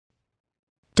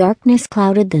Darkness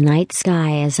clouded the night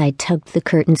sky as I tugged the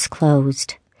curtains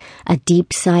closed. A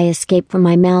deep sigh escaped from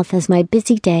my mouth as my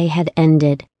busy day had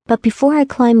ended, but before I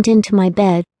climbed into my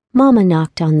bed, Mama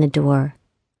knocked on the door.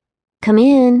 "Come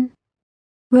in."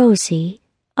 "Rosie,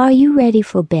 are you ready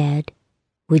for bed?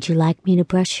 Would you like me to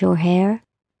brush your hair?"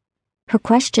 Her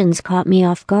questions caught me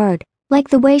off guard, like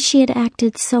the way she had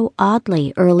acted so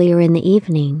oddly earlier in the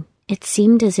evening. It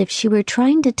seemed as if she were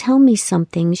trying to tell me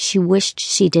something she wished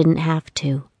she didn't have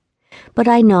to. But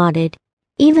I nodded.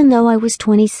 Even though I was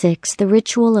 26, the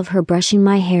ritual of her brushing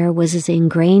my hair was as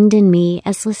ingrained in me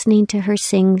as listening to her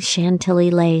sing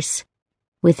Chantilly Lace.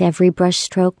 With every brush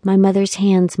stroke, my mother's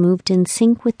hands moved in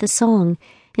sync with the song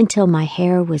until my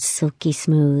hair was silky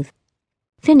smooth.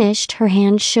 Finished, her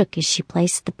hand shook as she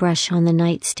placed the brush on the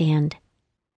nightstand.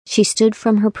 She stood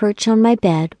from her perch on my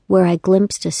bed, where I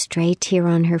glimpsed a stray tear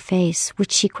on her face,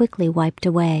 which she quickly wiped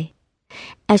away.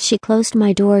 As she closed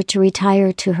my door to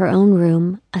retire to her own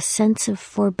room, a sense of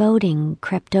foreboding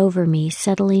crept over me,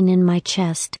 settling in my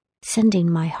chest, sending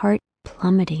my heart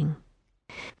plummeting.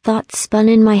 Thoughts spun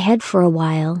in my head for a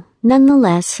while.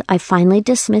 Nonetheless, I finally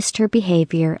dismissed her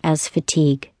behavior as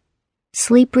fatigue.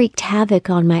 Sleep wreaked havoc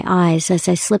on my eyes as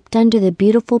I slipped under the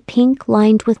beautiful pink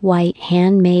lined with white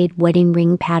handmade wedding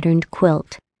ring patterned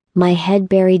quilt, my head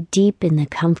buried deep in the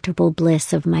comfortable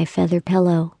bliss of my feather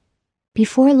pillow.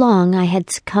 Before long, I had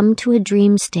succumbed to a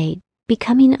dream state,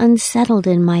 becoming unsettled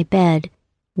in my bed,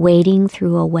 wading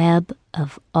through a web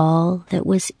of all that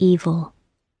was evil.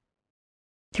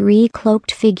 3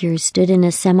 cloaked figures stood in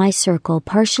a semicircle,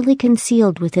 partially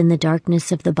concealed within the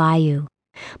darkness of the bayou.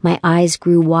 My eyes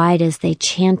grew wide as they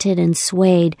chanted and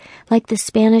swayed, like the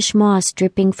Spanish moss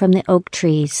dripping from the oak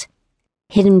trees.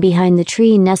 Hidden behind the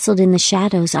tree, nestled in the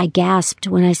shadows, I gasped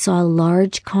when I saw a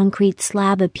large concrete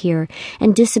slab appear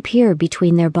and disappear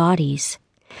between their bodies.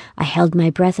 I held my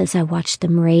breath as I watched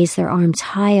them raise their arms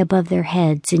high above their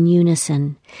heads in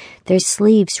unison, their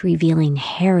sleeves revealing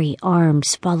hairy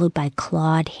arms followed by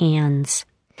clawed hands.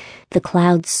 The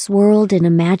clouds swirled in a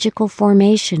magical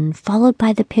formation, followed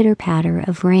by the pitter-patter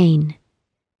of rain.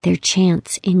 Their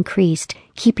chants increased,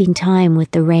 keeping time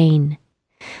with the rain.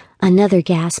 Another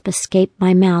gasp escaped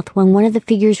my mouth when one of the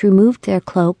figures removed their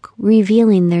cloak,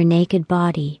 revealing their naked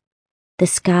body. The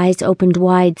skies opened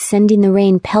wide, sending the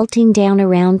rain pelting down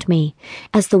around me.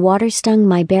 As the water stung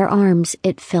my bare arms,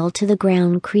 it fell to the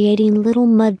ground, creating little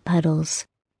mud puddles.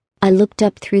 I looked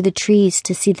up through the trees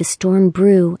to see the storm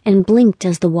brew and blinked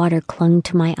as the water clung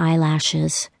to my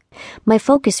eyelashes. My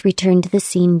focus returned to the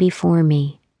scene before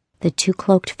me. The 2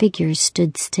 cloaked figures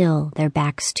stood still, their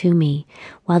backs to me,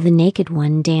 while the naked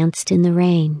one danced in the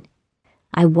rain.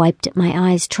 I wiped at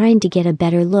my eyes, trying to get a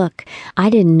better look.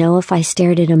 I didn't know if I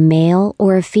stared at a male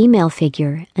or a female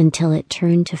figure until it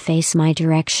turned to face my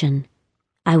direction.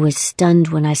 I was stunned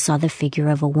when I saw the figure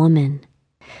of a woman.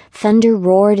 Thunder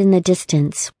roared in the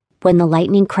distance. When the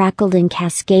lightning crackled and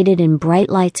cascaded in bright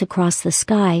lights across the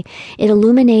sky, it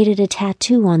illuminated a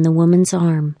tattoo on the woman's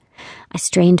arm. I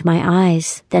strained my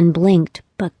eyes, then blinked,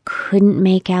 but couldn't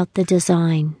make out the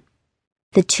design.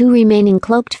 The 2 remaining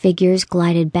cloaked figures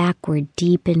glided backward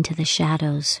deep into the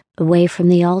shadows, away from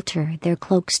the altar, their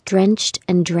cloaks drenched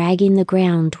and dragging the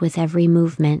ground with every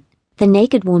movement. The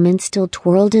naked woman still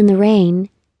twirled in the rain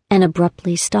and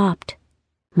abruptly stopped.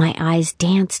 My eyes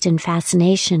danced in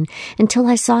fascination until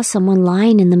I saw someone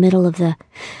lying in the middle of the...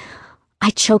 I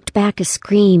choked back a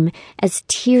scream as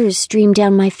tears streamed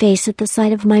down my face at the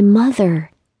sight of my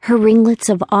mother. Her ringlets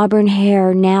of auburn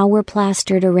hair now were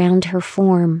plastered around her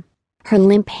form, her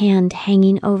limp hand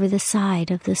hanging over the side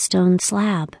of the stone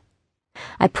slab.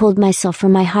 I pulled myself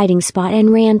from my hiding spot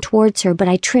and ran towards her, but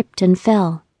I tripped and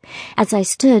fell. As I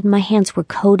stood, my hands were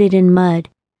coated in mud.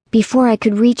 Before I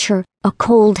could reach her, a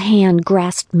cold hand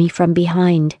grasped me from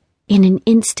behind. In an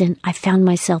instant, I found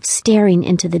myself staring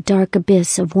into the dark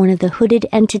abyss of one of the hooded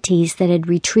entities that had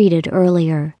retreated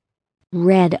earlier.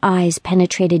 Red eyes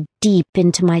penetrated deep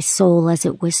into my soul as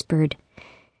it whispered,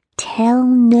 "Tell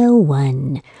no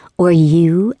one, or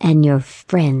you and your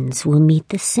friends will meet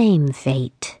the same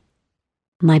fate."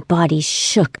 My body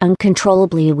shook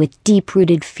uncontrollably with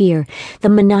deep-rooted fear. The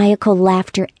maniacal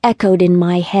laughter echoed in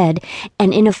my head,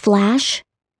 and in a flash,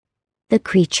 the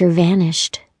creature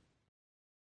vanished.